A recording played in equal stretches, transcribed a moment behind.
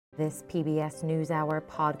This PBS NewsHour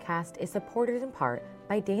podcast is supported in part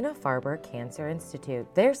by Dana-Farber Cancer Institute.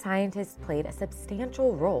 Their scientists played a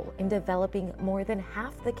substantial role in developing more than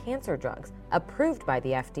half the cancer drugs approved by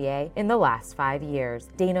the FDA in the last 5 years.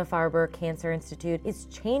 Dana-Farber Cancer Institute is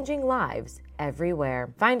changing lives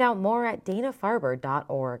everywhere. Find out more at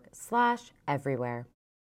danafarber.org/everywhere.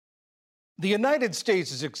 The United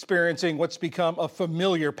States is experiencing what's become a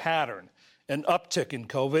familiar pattern, an uptick in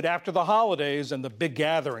COVID after the holidays and the big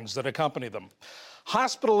gatherings that accompany them.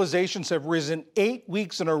 Hospitalizations have risen 8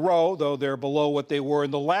 weeks in a row, though they're below what they were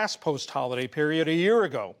in the last post-holiday period a year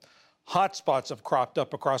ago. Hotspots have cropped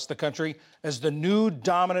up across the country as the new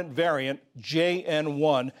dominant variant,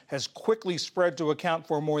 JN1, has quickly spread to account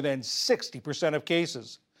for more than 60% of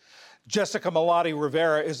cases. Jessica Malati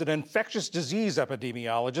Rivera is an infectious disease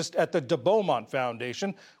epidemiologist at the de Beaumont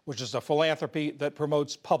Foundation, which is a philanthropy that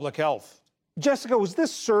promotes public health. Jessica, was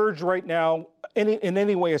this surge right now in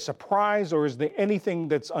any way a surprise, or is there anything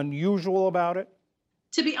that's unusual about it?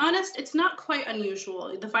 To be honest, it's not quite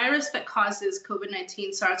unusual. The virus that causes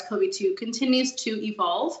COVID-19, SARS-CoV-2, continues to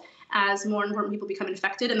evolve as more and more people become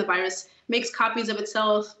infected, and the virus makes copies of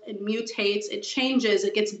itself, it mutates, it changes,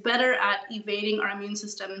 it gets better at evading our immune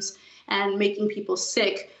systems and making people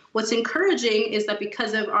sick. What's encouraging is that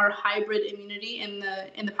because of our hybrid immunity in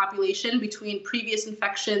the population between previous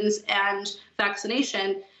infections and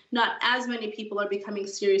vaccination, not as many people are becoming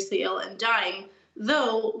seriously ill and dying,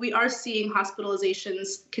 though we are seeing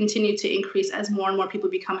hospitalizations continue to increase as more and more people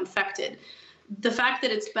become infected. The fact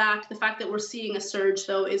that it's back, the fact that we're seeing a surge,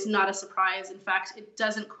 though, is not a surprise. In fact, it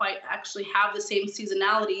doesn't quite actually have the same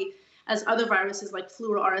seasonality as other viruses like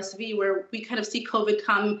flu or RSV, where we kind of see COVID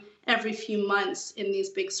come every few months in these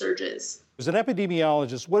big surges. As an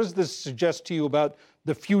epidemiologist, what does this suggest to you about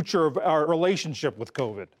the future of our relationship with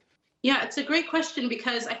COVID? Yeah, it's a great question,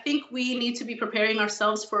 because I think we need to be preparing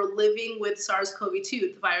ourselves for living with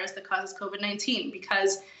SARS-CoV-2, the virus that causes COVID-19,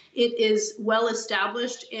 because it is well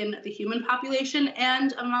established in the human population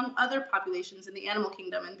and among other populations in the animal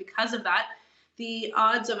kingdom. And because of that, the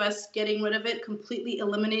odds of us getting rid of it, completely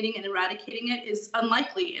eliminating and eradicating it, is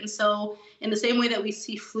unlikely. And so in the same way that we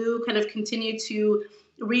see flu kind of continue to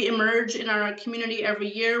reemerge in our community every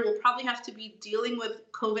year, we'll probably have to be dealing with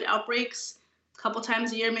COVID outbreaks a couple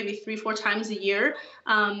times a year, maybe 3-4 times a year.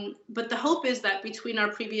 But the hope is that between our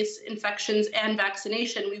previous infections and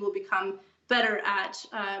vaccination, we will become better at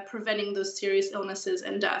preventing those serious illnesses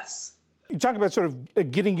and deaths. You talk about sort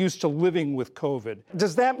of getting used to living with COVID.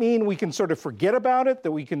 Does that mean we can sort of forget about it,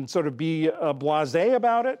 that we can sort of be blasé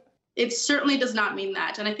about it? It certainly does not mean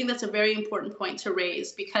that. And I think that's a very important point to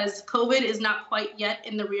raise, because COVID is not quite yet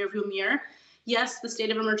in the rearview mirror. Yes, the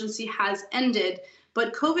state of emergency has ended,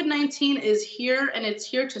 but COVID-19 is here, and it's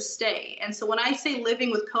here to stay. And so when I say living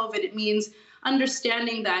with COVID, it means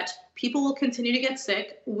understanding that people will continue to get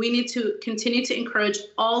sick. We need to continue to encourage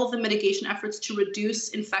all of the mitigation efforts to reduce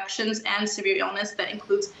infections and severe illness. That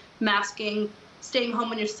includes masking, staying home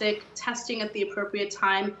when you're sick, testing at the appropriate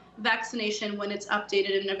time, vaccination when it's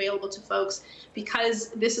updated and available to folks, because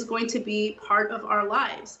this is going to be part of our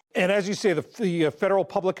lives. And as you say, the federal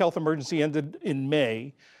public health emergency ended in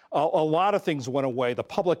May. A lot of things went away. The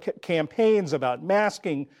public campaigns about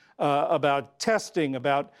masking, about testing,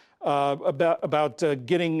 about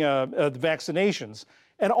getting the vaccinations,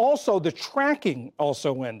 and also the tracking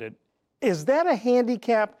also ended. Is that a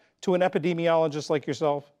handicap to an epidemiologist like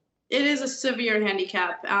yourself? It is a severe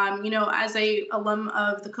handicap. As a alum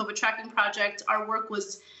of the COVID Tracking Project, our work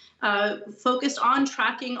was focused on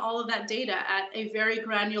tracking all of that data at a very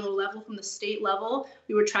granular level from the state level.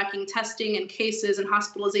 We were tracking testing and cases and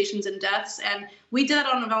hospitalizations and deaths, and we did that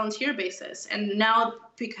on a volunteer basis. And now,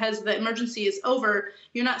 because the emergency is over,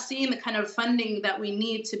 you're not seeing the kind of funding that we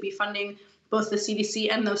need to be funding both the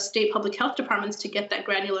CDC and those state public health departments to get that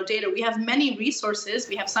granular data. We have many resources.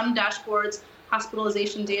 We have some dashboards,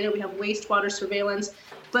 hospitalization data, we have wastewater surveillance,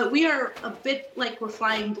 but we are a bit like we're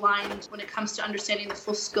flying blind when it comes to understanding the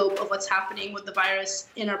full scope of what's happening with the virus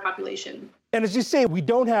in our population. And as you say, we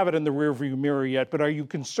don't have it in the rearview mirror yet, but are you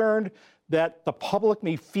concerned that the public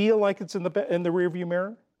may feel like it's in the rearview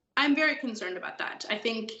mirror? I'm very concerned about that. I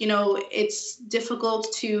think, it's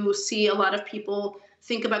difficult to see a lot of people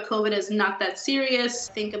think about COVID as not that serious,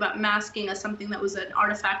 think about masking as something that was an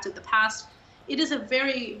artifact of the past. It is a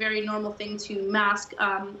very, very normal thing to mask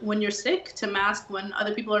when you're sick, to mask when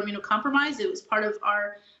other people are immunocompromised. It was part of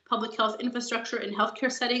our public health infrastructure in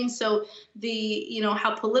healthcare settings. So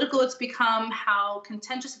how political it's become, how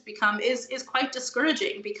contentious it's become is quite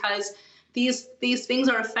discouraging, because these things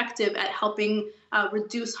are effective at helping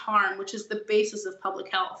reduce harm, which is the basis of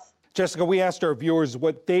public health. Jessica, we asked our viewers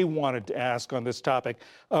what they wanted to ask on this topic.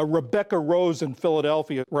 Rebecca Rose in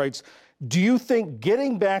Philadelphia writes, do you think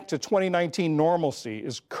getting back to 2019 normalcy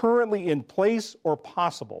is currently in place or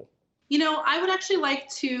possible? You know, I would actually like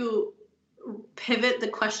to pivot the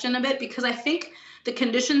question a bit, because I think the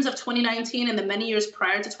conditions of 2019 and the many years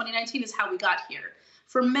prior to 2019 is how we got here.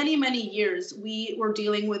 For many, many years, we were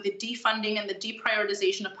dealing with the defunding and the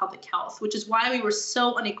deprioritization of public health, which is why we were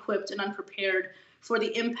so unequipped and unprepared for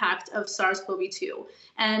the impact of SARS-CoV-2.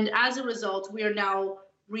 And as a result, we are now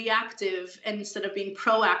reactive instead of being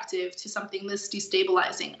proactive to something this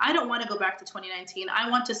destabilizing. I don't want to go back to 2019. I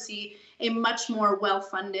want to see a much more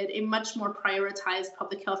well-funded, a much more prioritized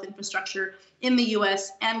public health infrastructure in the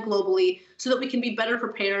US and globally, so that we can be better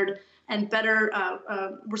prepared and better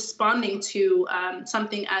responding to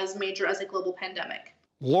something as major as a global pandemic.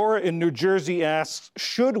 Laura in New Jersey asks,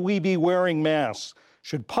 should we be wearing masks?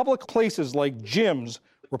 Should public places like gyms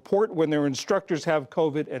report when their instructors have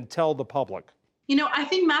COVID and tell the public? You know, I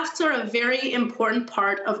think masks are a very important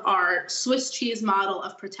part of our Swiss cheese model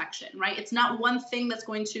of protection, right? It's not one thing that's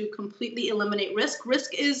going to completely eliminate risk.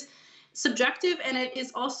 Risk is subjective, and it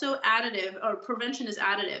is also additive, or prevention is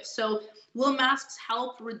additive. So will masks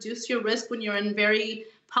help reduce your risk when you're in very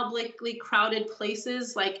publicly crowded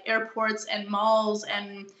places like airports and malls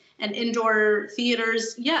and indoor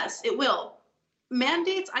theaters? Yes, it will.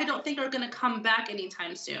 Mandates, I don't think, are going to come back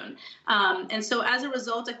anytime soon. And so as a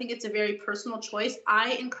result, I think it's a very personal choice.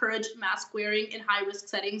 I encourage mask wearing in high-risk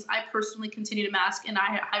settings. I personally continue to mask in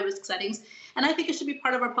high-risk settings. And I think it should be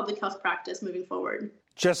part of our public health practice moving forward.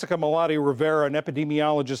 Jessica Malati Rivera, an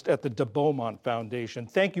epidemiologist at the de Beaumont Foundation.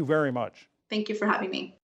 Thank you very much. Thank you for having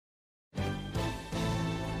me.